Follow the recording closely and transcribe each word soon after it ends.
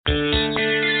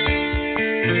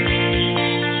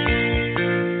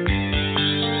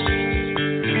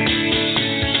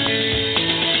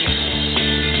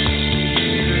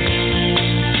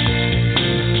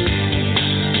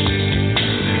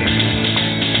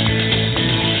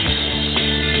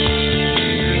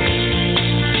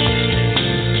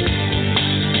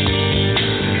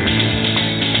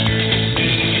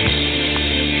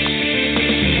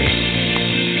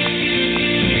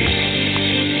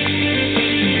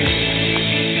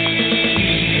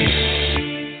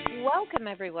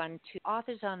everyone to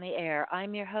Authors on the Air.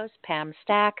 I'm your host, Pam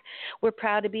Stack. We're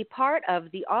proud to be part of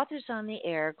the Authors on the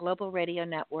Air Global Radio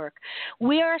Network.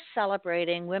 We are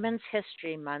celebrating Women's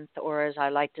History Month, or as I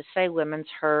like to say, Women's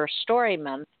Her Story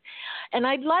Month. And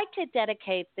I'd like to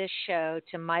dedicate this show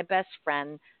to my best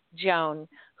friend, Joan,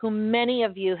 who many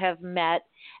of you have met,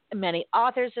 many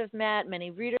authors have met, many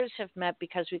readers have met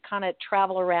because we kind of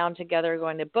travel around together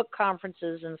going to book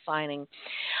conferences and signing.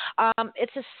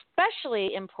 It's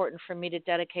especially important for me to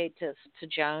dedicate to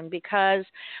Joan because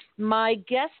my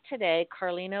guest today,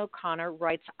 Carlene O'Connor,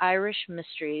 writes Irish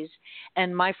mysteries,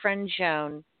 and my friend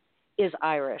Joan is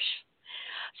Irish.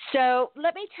 So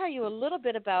let me tell you a little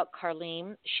bit about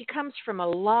Carlene. She comes from a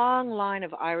long line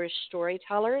of Irish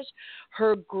storytellers.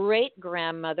 Her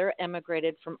great-grandmother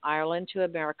emigrated from Ireland to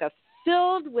America,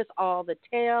 filled with all the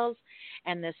tales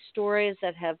and the stories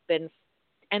that have been,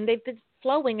 and they've been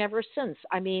flowing ever since.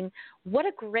 I mean, what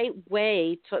a great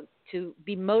way to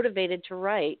be motivated to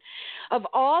write. Of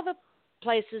all the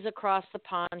places across the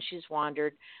pond she's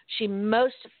wandered, she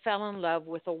most fell in love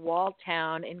with a walled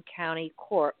town in County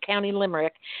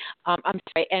Limerick,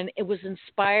 and it was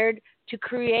inspired to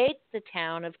create the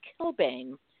town of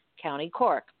Kilbane, County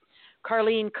Cork.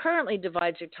 Carlene currently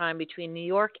divides her time between New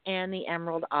York and the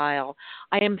Emerald Isle.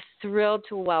 I am thrilled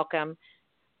to welcome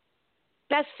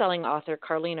best-selling author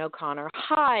Carlene O'Connor.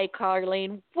 Hi,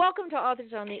 Carlene. Welcome to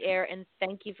Authors on the Air, and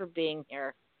thank you for being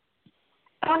here.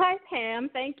 Oh, hi, Pam.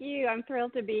 Thank you. I'm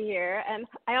thrilled to be here. And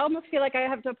I almost feel like I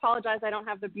have to apologize I don't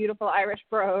have the beautiful Irish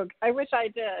brogue. I wish I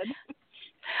did.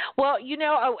 Well, you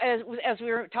know, as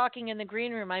we were talking in the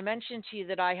green room, I mentioned to you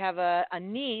that I have a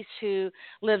niece who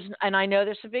lives, and I know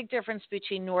there's a big difference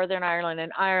between Northern Ireland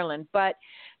and Ireland, but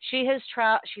she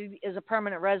is a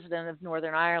permanent resident of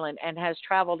Northern Ireland and has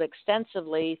traveled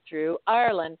extensively through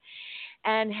Ireland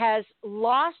and has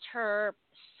lost her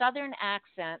Southern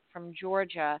accent from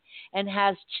Georgia and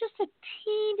has just a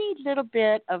teeny little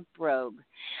bit of brogue.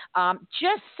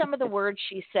 Just some of the words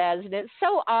she says, and it's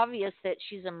so obvious that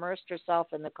she's immersed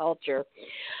herself in the culture.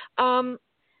 Tell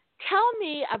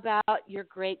me about your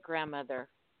great-grandmother.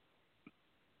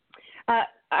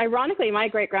 Ironically, my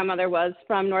great-grandmother was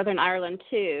from Northern Ireland,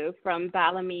 too, from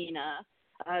Ballymena.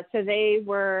 So they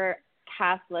were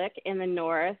Catholic in the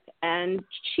north, and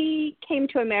she came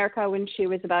to America when she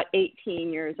was about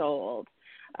 18 years old.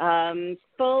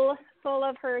 Full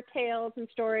of her tales and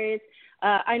stories.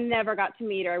 I never got to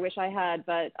meet her. I wish I had,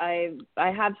 but I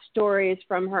have stories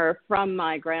from her from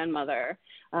my grandmother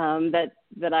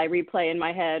that I replay in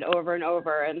my head over and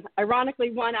over. And ironically,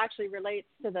 one actually relates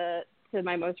to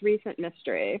my most recent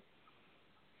mystery.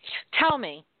 Tell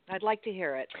me. I'd like to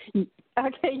hear it.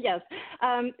 Okay, yes.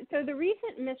 So the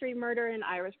recent mystery murder in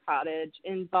Irish Cottage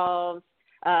involves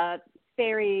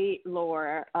fairy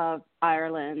lore of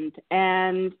Ireland.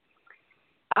 And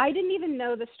I didn't even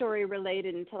know the story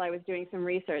related until I was doing some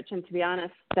research. And to be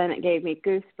honest, then it gave me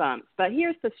goosebumps. But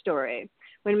here's the story.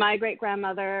 When my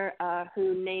great-grandmother,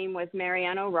 whose name was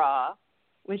Marianne O'Raw,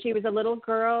 when she was a little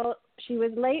girl, she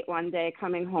was late one day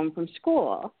coming home from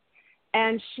school.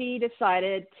 And she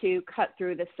decided to cut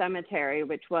through the cemetery,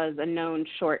 which was a known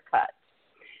shortcut.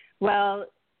 Well,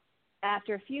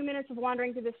 after a few minutes of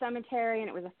wandering through the cemetery, and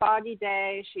it was a foggy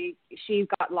day, she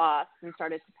got lost and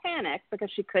started to panic because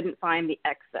she couldn't find the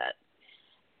exit.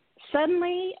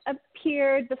 Suddenly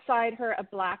appeared beside her a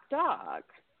black dog,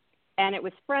 and it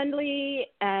was friendly,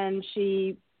 and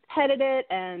she petted it,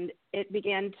 and it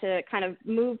began to kind of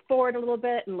move forward a little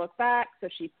bit and look back, so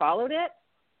she followed it.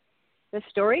 The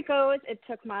story goes, it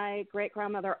took my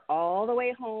great-grandmother all the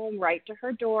way home, right to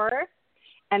her door.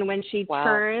 And when she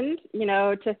turned,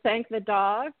 to thank the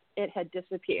dog, it had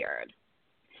disappeared.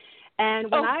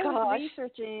 And when I was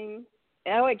researching,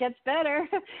 it gets better.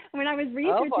 When I was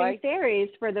researching fairies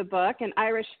for the book and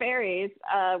Irish fairies,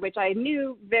 which I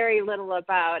knew very little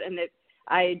about, and that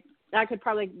I could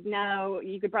probably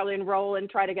you could probably enroll and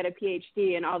try to get a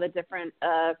PhD in all the different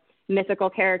mythical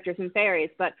characters and fairies,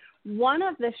 but one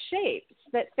of the shapes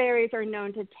that fairies are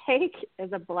known to take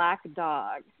is a black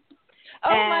dog.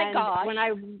 My gosh.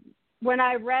 When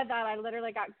I read that, I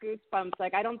literally got goosebumps.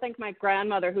 Like, I don't think my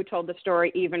grandmother who told the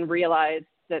story even realized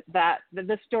that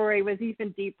the story was even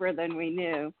deeper than we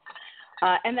knew.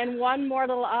 And then one more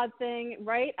little odd thing,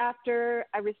 right after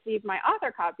I received my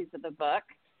author copies of the book,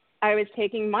 I was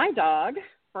taking my dog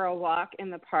for a walk in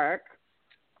the park,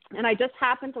 and I just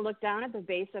happened to look down at the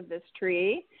base of this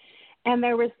tree, and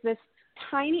there was this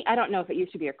tiny, I don't know if it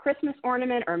used to be a Christmas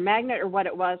ornament or magnet or what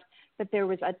it was, but there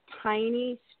was a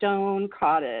tiny stone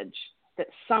cottage that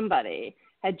somebody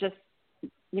had just,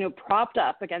 propped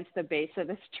up against the base of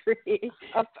this tree.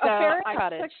 A fairy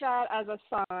cottage. I took that as a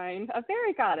sign, a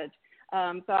fairy cottage.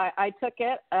 So I took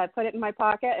it, put it in my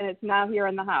pocket, and it's now here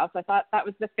in the house. I thought that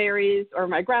was the fairies or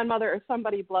my grandmother or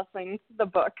somebody blessing the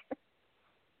book.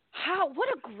 What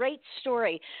a great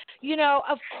story. You know,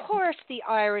 of course the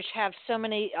Irish have so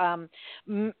many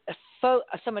so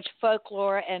much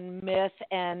folklore and myth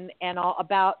and all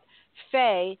about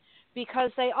fae,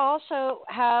 because they also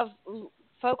have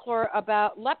folklore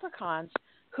about leprechauns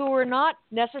who were not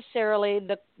necessarily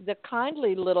the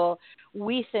kindly little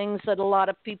wee things that a lot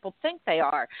of people think they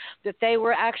are, that they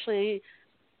were actually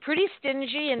pretty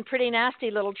stingy and pretty nasty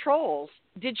little trolls.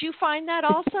 Did you find that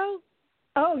also?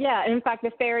 Oh, yeah. In fact,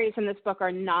 the fairies in this book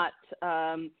are not,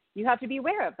 you have to be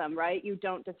aware of them, right? You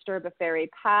don't disturb a fairy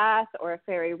path or a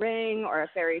fairy ring or a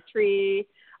fairy tree.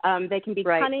 They can be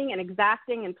cunning and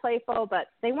exacting and playful, but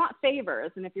they want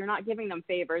favors. And if you're not giving them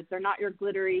favors, they're not your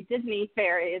glittery Disney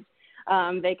fairies.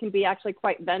 They can be actually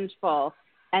quite vengeful.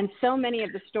 And so many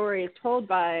of the stories told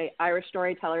by Irish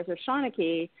storytellers or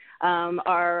Shawnee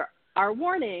are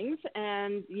warnings,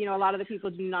 and you know, a lot of the people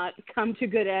do not come to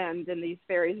good end in these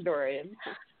fairy stories.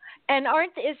 And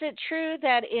is it true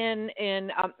that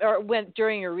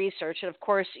during your research, and of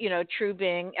course, you know, true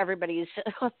being everybody's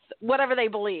whatever they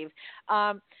believe,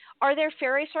 are there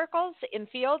fairy circles in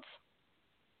fields?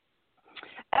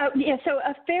 Yeah, so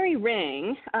a fairy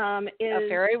ring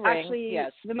actually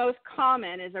yes. The most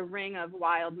common is a ring of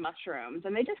wild mushrooms,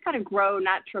 and they just kind of grow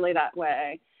naturally that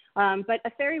way. But a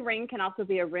fairy ring can also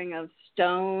be a ring of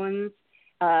stones.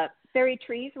 Fairy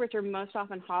trees, which are most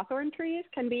often hawthorn trees,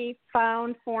 can be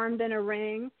found formed in a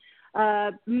ring.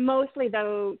 Mostly,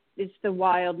 though, it's the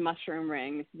wild mushroom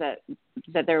rings that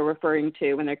they're referring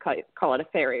to when they call it a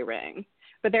fairy ring.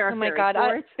 But there are fairy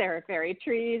forts, there are fairy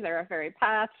trees, there are fairy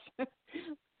paths.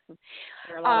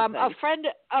 A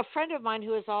friend of mine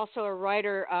who is also a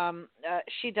writer,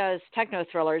 she does techno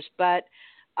thrillers, but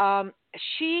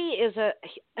she is an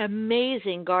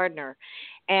amazing gardener,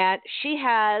 and she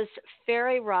has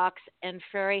fairy rocks and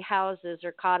fairy houses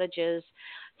or cottages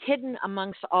hidden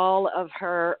amongst all of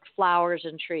her flowers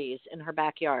and trees in her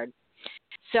backyard.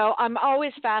 So I'm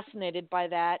always fascinated by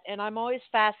that, and I'm always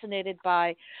fascinated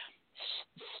by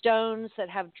stones that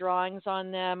have drawings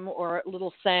on them or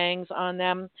little sayings on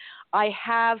them. I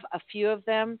have a few of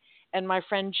them, and my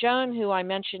friend Joan, who I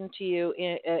mentioned to you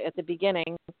at the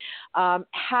beginning,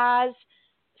 has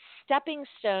stepping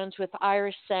stones with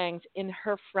Irish sayings in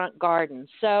her front garden.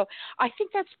 So I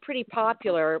think that's pretty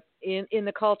popular in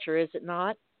the culture, is it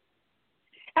not?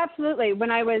 Absolutely.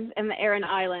 When I was in the Aran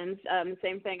Islands,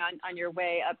 same thing on your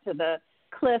way up to the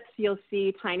cliffs, you'll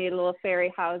see tiny little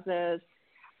fairy houses.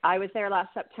 I was there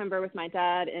last September with my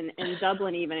dad in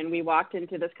Dublin even, and we walked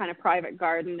into this kind of private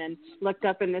garden and looked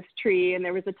up in this tree, and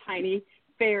there was a tiny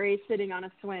fairy sitting on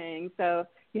a swing. So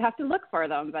you have to look for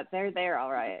them, but they're there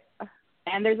all right.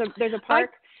 And there's a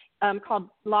park called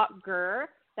Loch Gur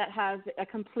that has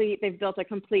they've built a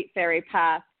complete fairy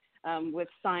path with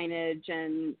signage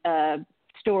and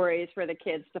stories for the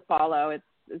kids to follow.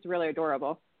 It's really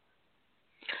adorable.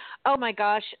 Oh, my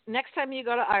gosh. Next time you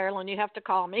go to Ireland, you have to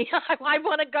call me. I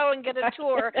want to go and get a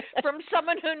tour from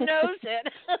someone who knows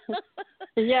it.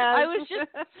 Yeah. I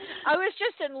was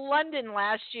just in London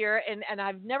last year, and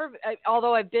I've never,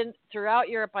 although I've been throughout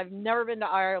Europe, I've never been to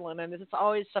Ireland, and it's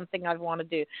always something I want to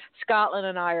do. Scotland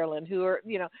and Ireland, who are,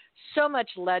 you know, so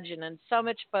much legend and so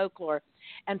much folklore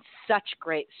and such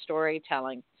great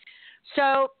storytelling.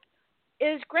 So,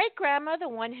 is great-grandma the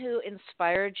one who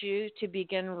inspired you to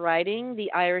begin writing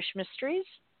the Irish mysteries?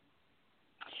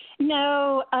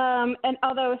 No, and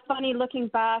although it's funny looking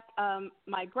back,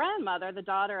 my grandmother, the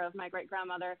daughter of my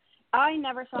great-grandmother, I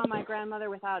never saw my grandmother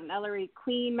without an Ellery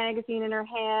Queen magazine in her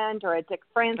hand or a Dick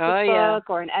Francis book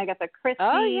or an Agatha Christie.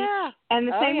 Oh, yeah. And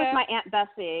the same with my Aunt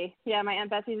Bessie. Yeah, my Aunt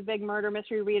Bessie's a big murder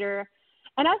mystery reader.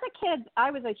 And as a kid, I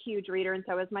was a huge reader, and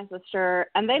so was my sister.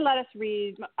 And they let us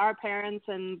read, our parents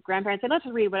and grandparents, they let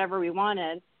us read whatever we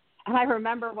wanted. And I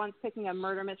remember once picking a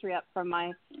murder mystery up from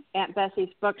my Aunt Bessie's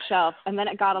bookshelf, and then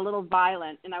it got a little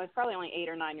violent, and I was probably only 8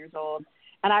 or 9 years old.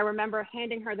 And I remember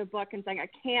handing her the book and saying, I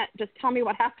can't, just tell me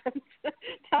what happened.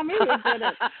 Tell me who did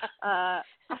it.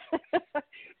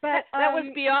 But that was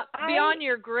beyond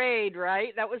your grade,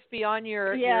 right? That was beyond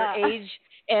your age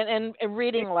and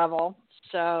reading level.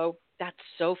 So that's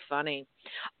so funny.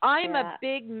 I'm a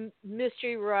big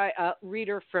mystery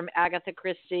reader from Agatha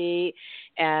Christie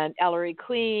and Ellery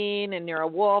Queen and Nero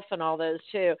Wolfe and all those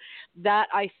too. That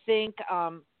I think,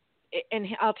 and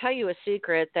I'll tell you a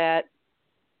secret that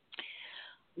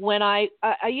when I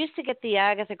used to get the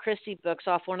Agatha Christie books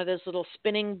off one of those little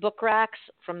spinning book racks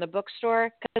from the bookstore,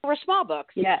 because they were small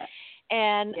books. Yeah.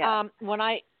 And when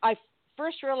I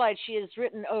first realized she has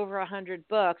written over 100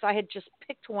 books, I had just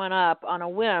picked one up on a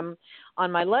whim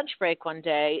on my lunch break one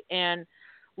day and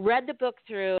read the book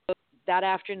through that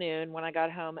afternoon when I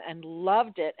got home and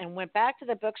loved it and went back to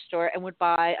the bookstore and would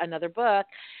buy another book.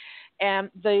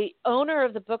 And the owner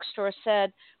of the bookstore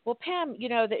said, well, Pam, you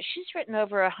know that she's written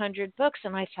over 100 books.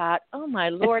 And I thought, oh, my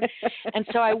Lord. And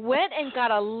so I went and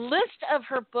got a list of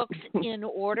her books in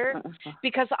order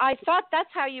because I thought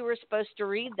that's how you were supposed to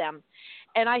read them.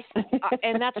 And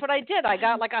and that's what I did. I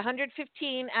got like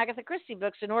 115 Agatha Christie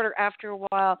books in order. After a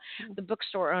while, the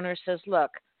bookstore owner says, look,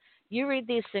 you read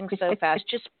these things so fast.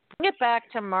 Just bring it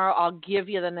back tomorrow. I'll give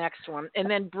you the next one.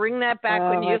 And then bring that back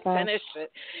when you finish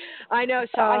it. I know.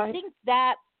 So I think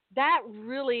that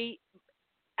really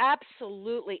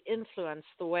absolutely influenced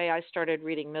the way I started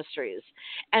reading mysteries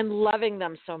and loving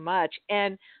them so much.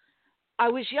 And I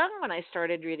was young when I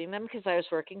started reading them because I was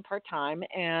working part-time.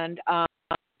 And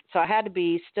so I had to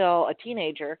be still a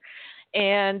teenager.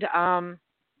 And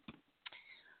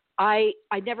I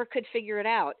never could figure it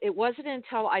out. It wasn't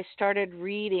until I started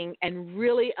reading and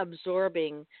really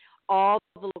absorbing all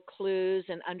the little clues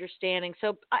and understanding.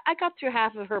 So I got through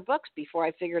half of her books before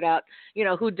I figured out, you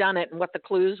know, who done it and what the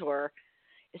clues were.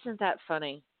 Isn't that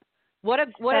funny? What a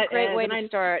great way to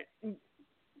start.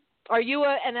 Are you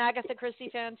an Agatha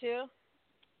Christie fan too?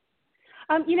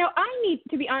 You know,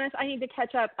 to be honest, I need to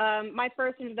catch up. My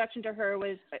first introduction to her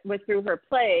was through her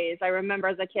plays. I remember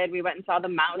as a kid we went and saw The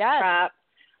Mousetrap.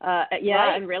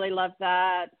 Right. And really loved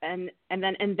that. And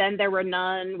then There Were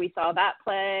None. We saw that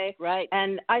play. Right.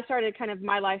 And I started kind of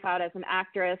my life out as an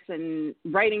actress and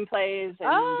writing plays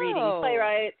and reading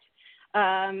playwrights.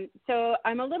 So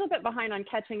I'm a little bit behind on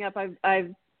catching up.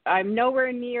 I'm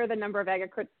nowhere near the number of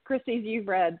Agatha Christie's you've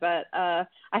read, but I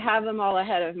have them all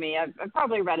ahead of me. I've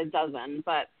probably read a dozen,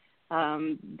 but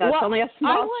that's only a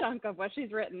small chunk of what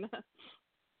she's written.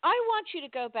 I want you to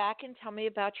go back and tell me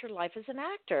about your life as an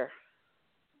actor.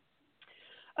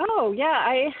 Oh,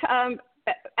 yeah.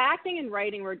 Acting and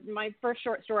writing were my first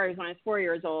short stories when I was 4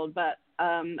 years old, but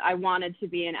I wanted to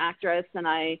be an actress, and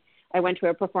I went to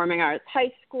a performing arts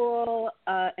high school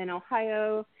in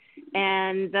Ohio,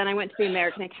 and then I went to the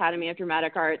American Academy of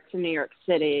Dramatic Arts in New York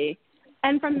City.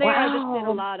 And from there, I just did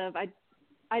a lot of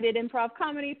I did improv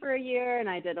comedy for a year, and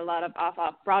I did a lot of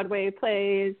off-Broadway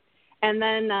plays. And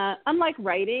then, unlike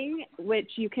writing,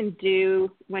 which you can do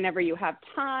whenever you have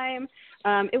time,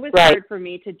 it was hard for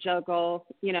me to juggle,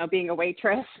 you know, being a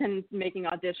waitress and making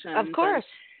auditions.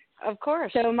 Of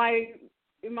course. So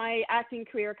my acting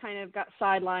career kind of got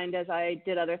sidelined as I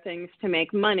did other things to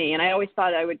make money, and I always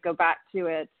thought I would go back to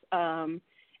it. And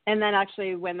then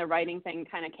actually, when the writing thing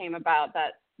kind of came about,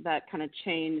 that kind of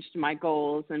changed my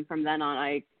goals, and from then on,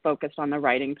 I focused on the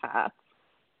writing path.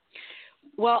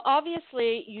 Well,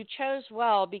 obviously, you chose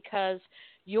well because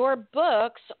your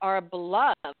books are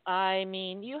beloved. I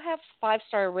mean, you have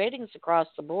 5-star ratings across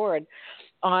the board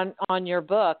on your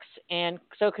books, and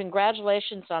so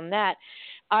congratulations on that.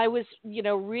 I was, you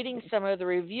know, reading some of the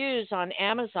reviews on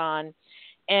Amazon,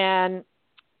 and,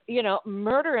 you know,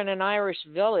 Murder in an Irish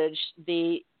Village,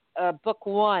 the book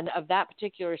 1 of that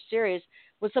particular series,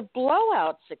 was a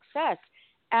blowout success,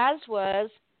 as was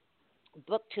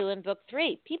book 2 and book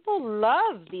 3. People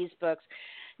love these books.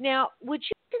 Now, would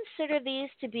you consider these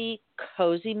to be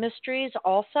cozy mysteries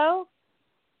also?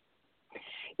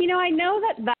 You know, I know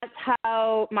that that's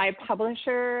how my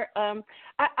publisher, I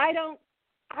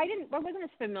wasn't as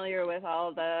familiar with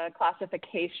all the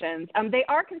classifications. They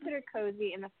are considered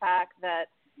cozy in the fact that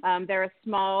they're a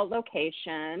small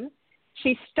location.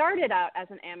 She started out as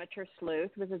an amateur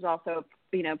sleuth, which is also,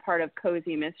 you know, part of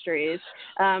cozy mysteries.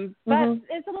 But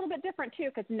it's a little bit different, too,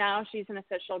 because now she's an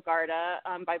official Garda.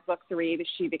 By book 3,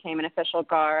 she became an official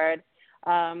guard.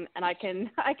 And I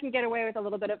can get away with a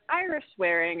little bit of Irish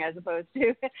swearing as opposed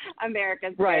to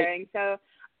American swearing. So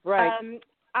and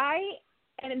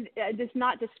it's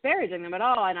not disparaging them at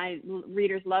all. And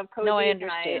readers love cozy. No, I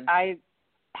understand. And I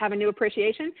have a new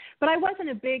appreciation. But I wasn't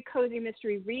a big cozy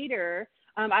mystery reader.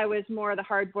 I was more the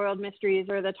hard-boiled mysteries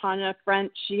or the Tanya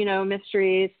French, you know,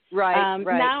 mysteries. Right.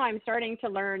 Now I'm starting to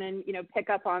learn and, you know, pick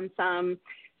up on some.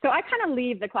 So I kind of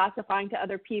leave the classifying to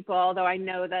other people, although I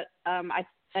know that I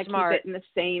keep it in the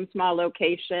same small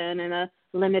location and a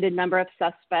limited number of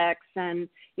suspects. And,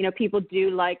 you know, people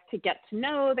do like to get to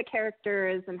know the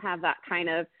characters and have that kind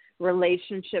of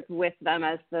relationship with them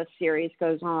as the series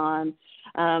goes on.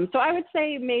 So I would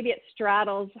say maybe it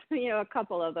straddles, you know, a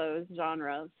couple of those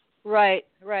genres. Right.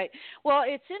 Well,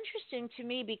 it's interesting to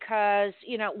me because,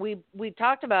 you know, we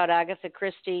talked about Agatha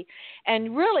Christie,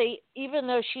 and really, even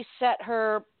though she set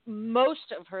her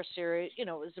most of her series, it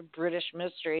was a British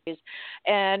mysteries,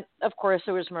 and of course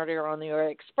there was Murder on the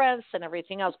Orient Express and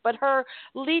everything else. But her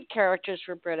lead characters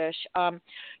were British.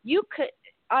 You could,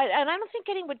 and I don't think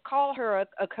anyone would call her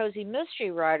a cozy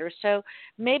mystery writer. So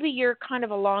maybe you're kind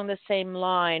of along the same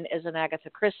line as an Agatha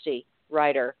Christie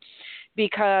writer,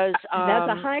 because that's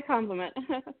a high compliment.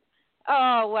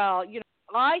 oh well,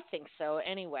 I think so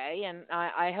anyway, and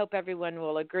I hope everyone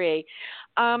will agree.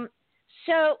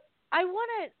 So I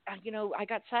want to, I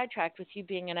got sidetracked with you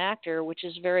being an actor, which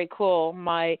is very cool.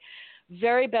 My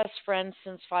very best friend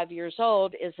since 5 years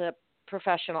old is a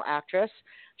professional actress.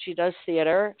 She does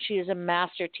theater. She is a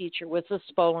master teacher with the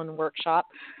Spolin Workshop.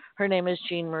 Her name is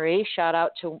Jean Marie. Shout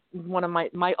out to one of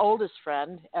my oldest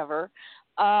friend ever.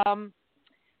 But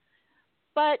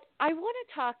I want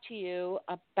to talk to you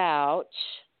about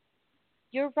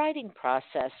your writing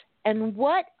process and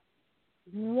what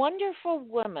wonderful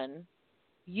women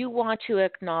you want to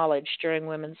acknowledge during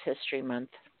Women's History Month.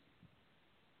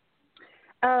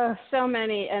 Oh, so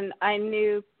many. And I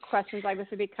knew questions like this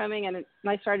would be coming, and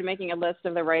I started making a list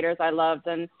of the writers I loved.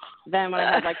 And then when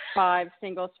I had like 5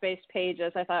 single-spaced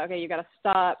pages, I thought, okay, you got to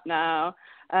stop now.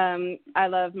 I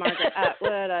love Margaret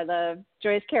Atwood. I love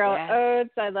Joyce Carol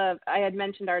Oates. I had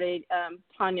mentioned already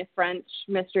Tanya French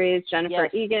mysteries, Jennifer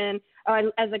Egan.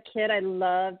 Oh, as a kid, I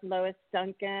loved Lois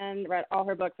Duncan, read all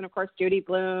her books, and of course, Judy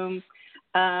Blume.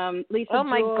 Lisa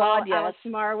Jewell, Alice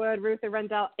Marwood, Ruther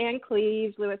Rendell, Anne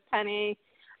Cleves, Louise Penny.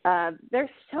 There's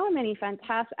so many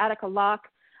fantastic, Attica Locke.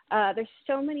 There's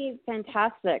so many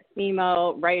fantastic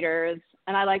female writers,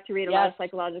 and I like to read a lot of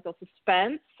psychological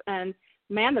suspense. And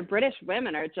man, the British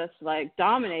women are just like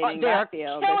dominating that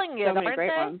field. There's so many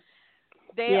great ones.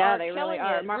 They really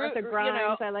are. Martha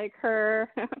Grimes, I like her.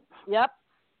 Yep.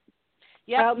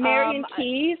 Marion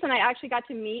Keyes, and I actually got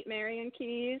to meet Marion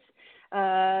Keyes.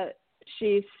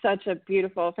 She's such a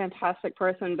beautiful, fantastic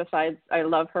person. Besides, I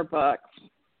love her books.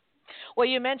 Well,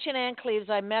 you mentioned Anne Cleves.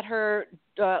 I met her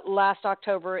last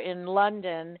October in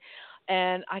London,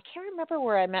 and I can't remember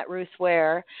where I met Ruth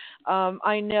Ware.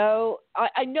 I know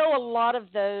a lot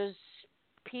of those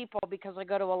people because I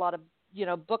go to a lot of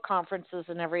book conferences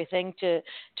and everything to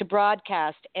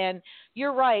broadcast. And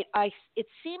you're right. It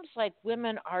seems like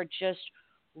women are just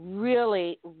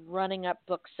really running up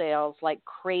book sales like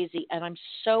crazy, and I'm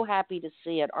so happy to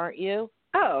see it, aren't you?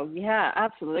 Oh yeah,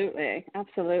 absolutely.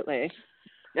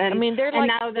 And I mean, they're like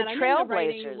now the that I'm in the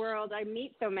writing world, I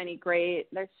meet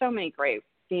there's so many great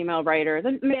female writers,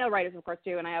 and male writers of course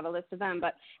too, and I have a list of them,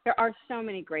 but there are so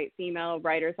many great female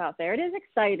writers out there. It is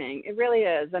exciting, it really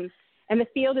is, and the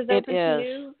field is open to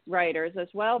new writers as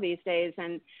well these days,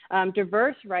 and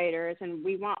diverse writers, and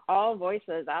we want all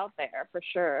voices out there for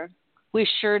sure. We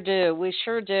sure do.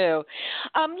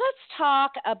 Let's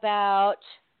talk about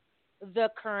the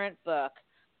current book.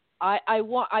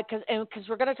 Because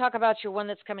we're going to talk about your one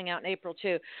that's coming out in April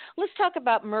too. Let's talk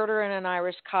about Murder in an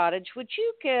Irish Cottage. Would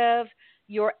you give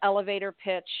your elevator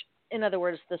pitch, in other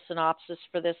words, the synopsis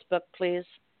for this book, please?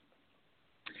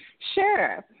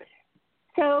 Sure.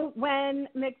 So when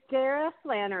McDara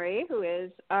Flannery, who is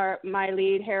my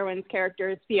lead heroine's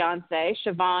character's fiance,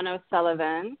 Siobhan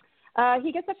O'Sullivan,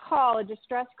 he gets a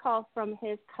distress call from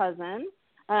his cousin.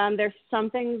 There's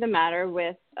something the matter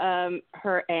with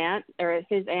her aunt, or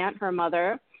his aunt, her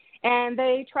mother, and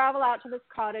they travel out to this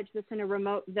cottage that's in a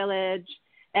remote village,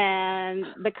 and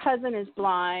the cousin is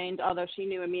blind, although she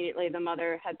knew immediately the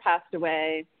mother had passed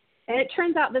away. And it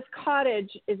turns out this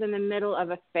cottage is in the middle of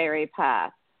a fairy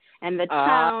path, and the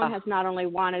town has not only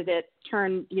wanted it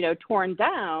torn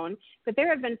down, but there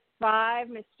have been 5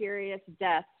 mysterious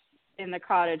deaths in the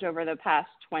cottage over the past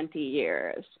 20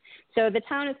 years. So the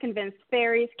town is convinced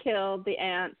fairies killed the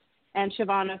aunt, and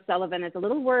Siobhan O'Sullivan is a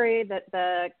little worried that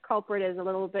the culprit is a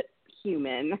little bit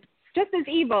human. Just as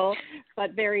evil,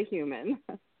 but very human.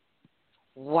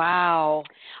 Wow.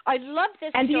 I love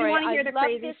this and story. And do you want to hear the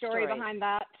crazy story behind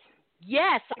that?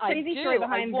 Yes, I do. The crazy story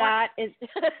behind that is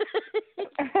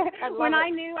when I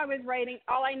knew I was writing,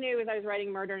 all I knew is I was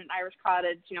writing Murder in an Irish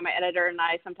Cottage. My editor and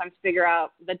I sometimes figure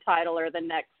out the title or the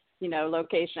next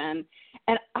location.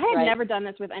 And I had never done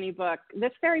this with any book.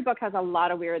 This fairy book has a lot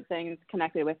of weird things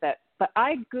connected with it. But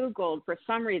I Googled, for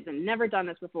some reason, never done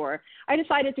this before. I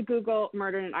decided to Google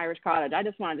Murder in an Irish Cottage. I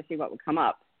just wanted to see what would come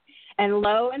up. And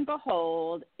lo and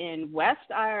behold, in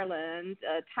West Ireland,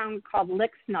 a town called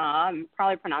Lixnaw, I'm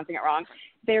probably pronouncing it wrong,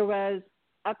 there was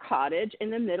a cottage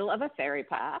in the middle of a fairy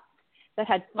path that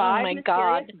had 5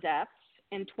 mysterious deaths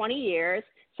in 20 years.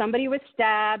 Somebody was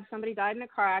stabbed, somebody died in a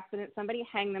car accident, somebody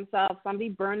hanged themselves, somebody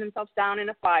burned themselves down in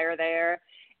a fire there.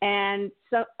 And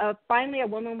so finally a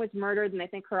woman was murdered, and they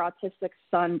think her autistic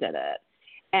son did it.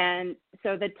 And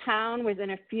so the town was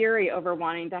in a fury over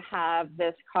wanting to have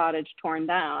this cottage torn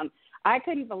down. I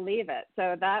couldn't believe it.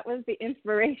 So that was the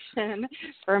inspiration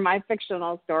for my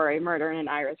fictional story, Murder in an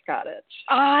Irish Cottage.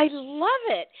 I love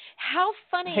it. How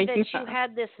funny I that you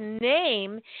had this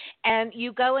name and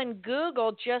you go and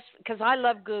Google, just because I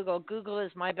love Google. Google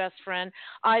is my best friend.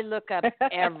 I look up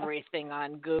everything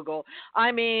on Google.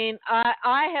 I mean,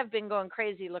 I have been going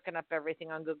crazy looking up everything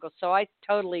on Google, so I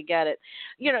totally get it.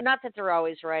 You know, not that they're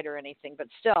always right or anything, but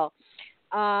still,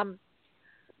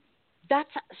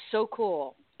 that's so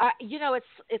cool. You know,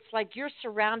 it's like you're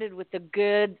surrounded with the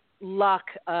good luck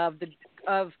of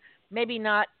maybe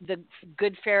not the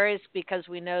good fairies, because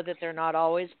we know that they're not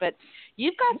always, but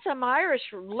you've got some Irish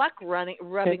luck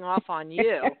rubbing off on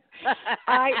you.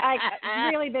 I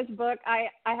really, this book, I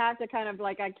have to kind of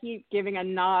like, I keep giving a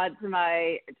nod to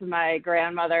my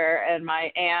grandmother and my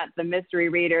aunt, the mystery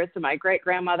readers, to my great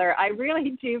grandmother. I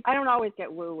really do. I don't always get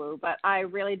woo woo, but I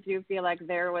really do feel like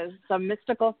there was some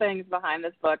mystical things behind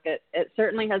this book. It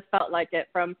certainly has felt like it,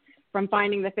 from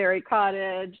finding the fairy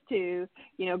cottage to,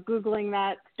 you know, Googling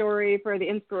that story for the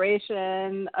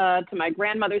inspiration, to my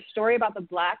grandmother's story about the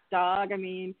black dog. I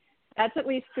mean, that's at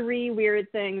least 3 weird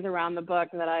things around the book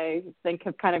that I think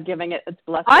have kind of given it its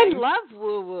blessing. I love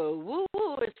woo-woo.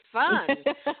 Woo-woo is fun.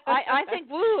 I think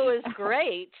woo-woo is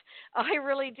great. I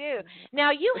really do.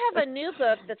 Now, you have a new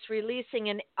book that's releasing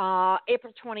in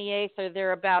April 28th or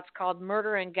thereabouts called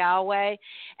Murder in Galway,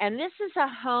 and this is a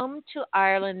home to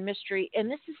Ireland mystery,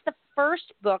 and this is the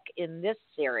first book in this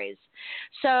series.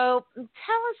 So tell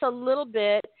us a little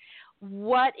bit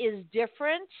what is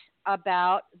different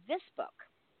about this book.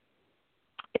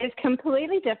 It's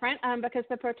completely different because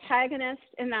the protagonist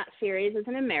in that series is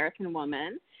an American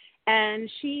woman, and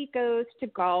she goes to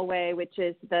Galway, which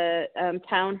is the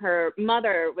town her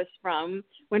mother was from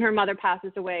when her mother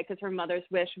passes away, because her mother's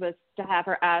wish was to have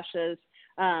her ashes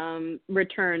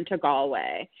returned to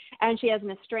Galway. And she has an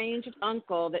estranged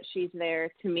uncle that she's there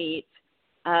to meet.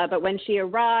 But when she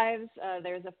arrives,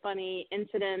 there's a funny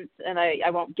incident, and I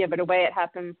won't give it away. It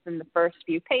happens in the first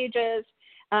few pages.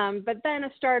 But then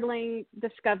a startling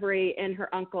discovery in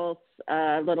her uncle's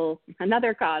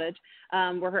another cottage,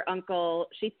 where her uncle,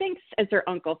 she thinks it's her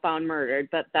uncle, found murdered,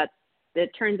 but it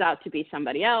turns out to be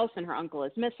somebody else, and her uncle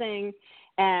is missing.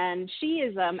 And she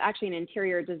is actually an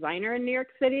interior designer in New York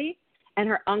City, and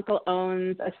her uncle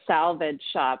owns a salvage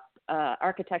shop,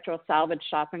 architectural salvage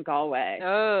shop in Galway.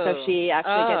 So she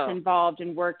actually gets involved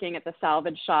in working at the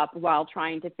salvage shop while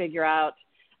trying to figure out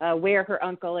where her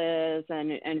uncle is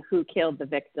and who killed the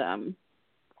victim.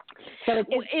 So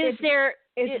is there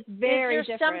very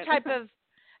some different. type of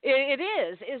it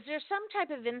is. Is there some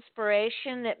type of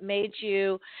inspiration that made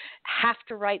you have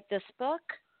to write this book?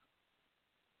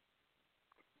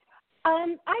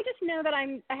 I just know that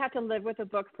I have to live with a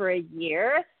book for a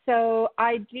year, so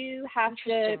I do have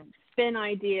to spin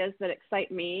ideas that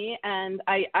excite me. And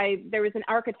there was an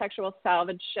architectural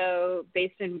salvage show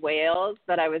based in Wales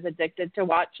that I was addicted to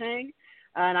watching,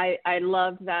 and I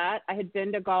loved that. I had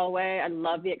been to Galway. I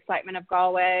loved the excitement of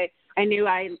Galway. I knew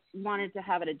I wanted to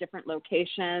have it a different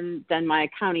location than my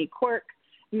County Cork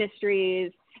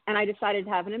mysteries, and I decided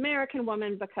to have an American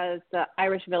woman because the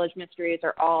Irish Village mysteries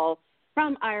are all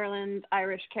from Ireland,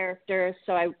 Irish characters,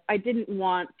 so I didn't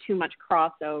want too much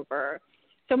crossover.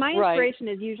 So my inspiration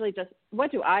is usually just,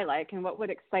 what do I like and what would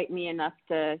excite me enough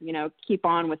to, you know, keep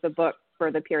on with the book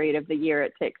for the period of the year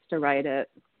it takes to write it.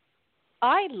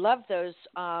 I love those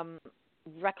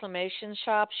reclamation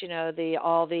shops, you know,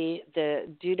 all the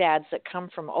doodads that come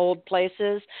from old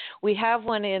places. We have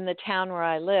one in the town where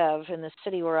I live, in the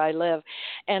city where I live,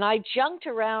 and I junked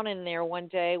around in there one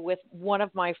day with one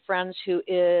of my friends who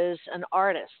is an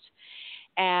artist,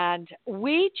 and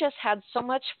we just had so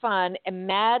much fun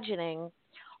imagining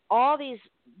all these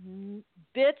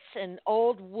bits and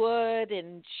old wood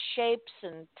and shapes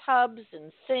and tubs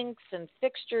and sinks and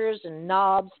fixtures and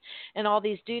knobs and all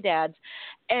these doodads.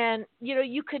 And, you know,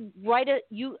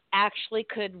 you actually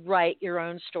could write your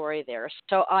own story there.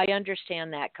 So I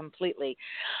understand that completely.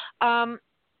 I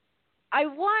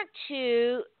want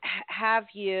to have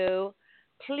you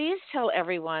please tell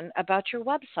everyone about your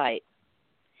website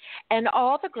and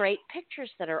all the great pictures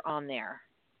that are on there.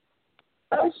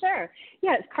 Oh, sure.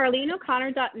 Yeah, it's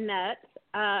CarleneO'Connor.net.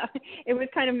 It was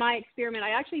kind of my experiment.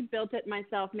 I actually built it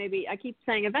myself. Maybe I keep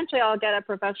saying eventually I'll get a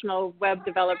professional web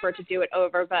developer to do it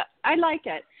over, but I like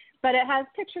it. But it has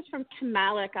pictures from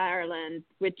Kilmallock, Ireland,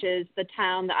 which is the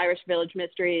town the Irish Village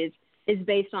Mysteries is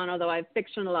based on, although I've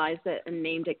fictionalized it and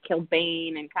named it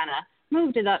Kilbane and kind of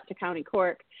moved it up to County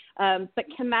Cork. But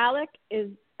Kilmallock is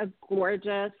a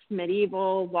gorgeous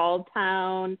medieval walled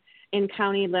town in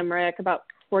County Limerick, about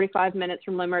 45 minutes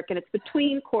from Limerick, and it's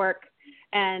between Cork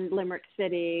and Limerick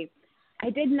City. I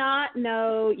did not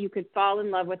know you could fall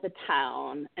in love with a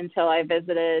town until I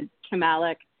visited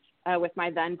Kilmallock with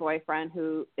my then boyfriend,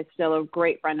 who is still a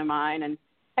great friend of mine. And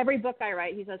every book I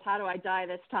write, he says, "How do I die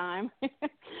this time?"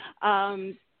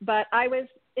 But I was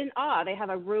in awe. They have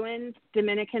a ruined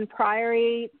Dominican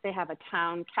priory. They have a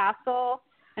town castle.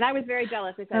 And I was very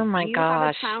jealous. I said, "Oh my do you gosh.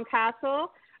 have a town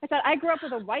castle?" I said, "I grew up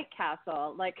with a white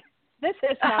castle. Like, this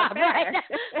is not fair."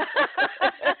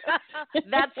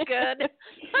 That's good.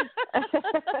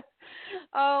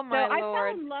 Oh, my so Lord. I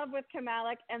fell in love with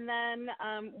Kilmallock. And then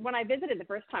when I visited the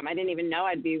first time, I didn't even know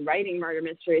I'd be writing murder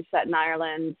mysteries set in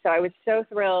Ireland. So I was so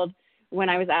thrilled when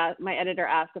I was my editor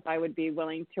asked if I would be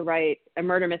willing to write a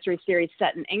murder mystery series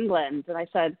set in England. And I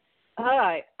said,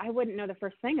 I wouldn't know the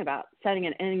first thing about setting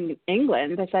it in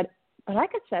England. I said, but I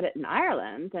could set it in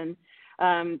Ireland. And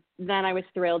then I was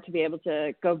thrilled to be able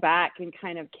to go back and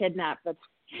kind of kidnap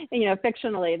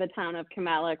fictionally the town of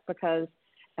Kilmallock, because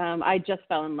I just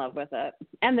fell in love with it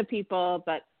and the people,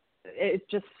 but it's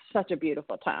just such a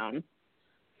beautiful town.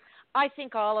 I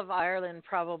think all of Ireland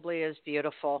probably is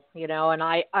beautiful, and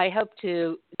I hope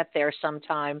to get there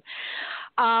sometime.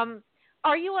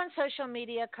 Are you on social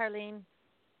media, Carlene?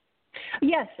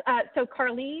 Yes. So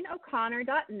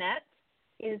CarleneO'Connor.net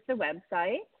is the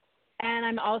website. And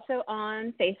I'm also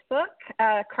on Facebook.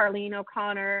 Carlene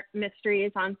O'Connor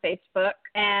Mysteries on Facebook.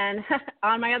 And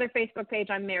on my other Facebook page,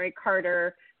 I'm Mary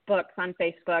Carter Books on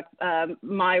Facebook.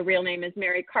 My real name is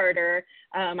Mary Carter.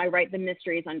 I write the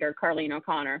mysteries under Carlene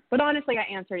O'Connor. But honestly,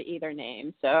 I answer to either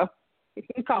name, so you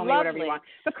can call me whatever you want.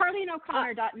 But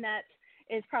CarleneO'Connor.net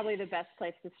is probably the best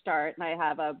place to start, and I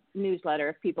have a newsletter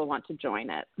if people want to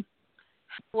join it.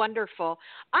 Wonderful.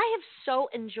 I have so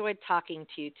enjoyed talking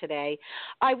to you today.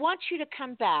 I want you to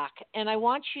come back, and I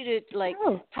want you to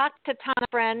talk to Tana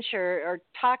French or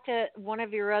talk to one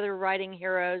of your other writing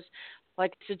heroes,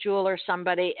 like Sejul or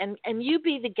somebody, and you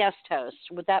be the guest host.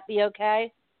 Would that be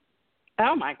okay?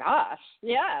 Oh my gosh!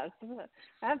 Yes,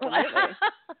 absolutely.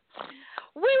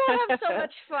 We will have so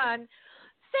much fun.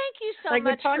 Thank you so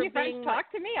much for being. French talk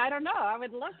to me? I don't know. I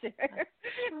would love to.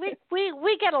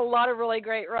 we get a lot of really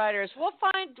great writers. We'll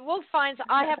find.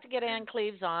 I have to get Ann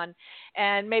Cleves on,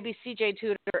 and maybe C.J.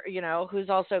 Tudor, who's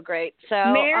also great. So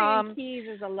Marion Keyes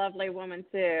is a lovely woman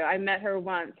too. I met her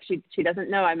once. She doesn't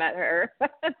know I met her,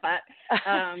 but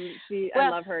I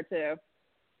love her too.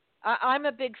 I'm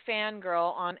a big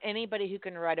fangirl on anybody who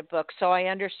can write a book, so I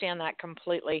understand that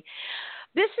completely.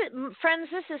 This is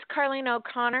Carlene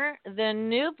O'Connor. The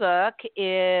new book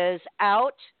is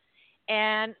out,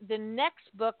 and the next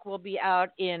book will be out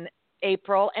in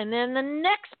April, and then the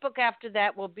next book after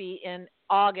that will be in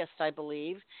August, I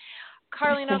believe.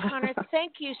 Carlene O'Connor,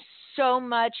 thank you so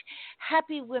much.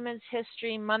 Happy Women's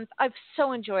History Month. I've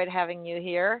so enjoyed having you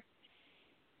here.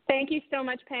 Thank you so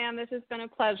much, Pam. This has been a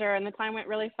pleasure, and the time went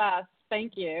really fast.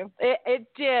 Thank you. It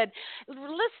did.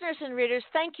 Listeners and readers,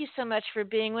 thank you so much for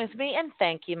being with me, and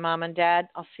thank you, Mom and Dad.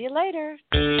 I'll see you later.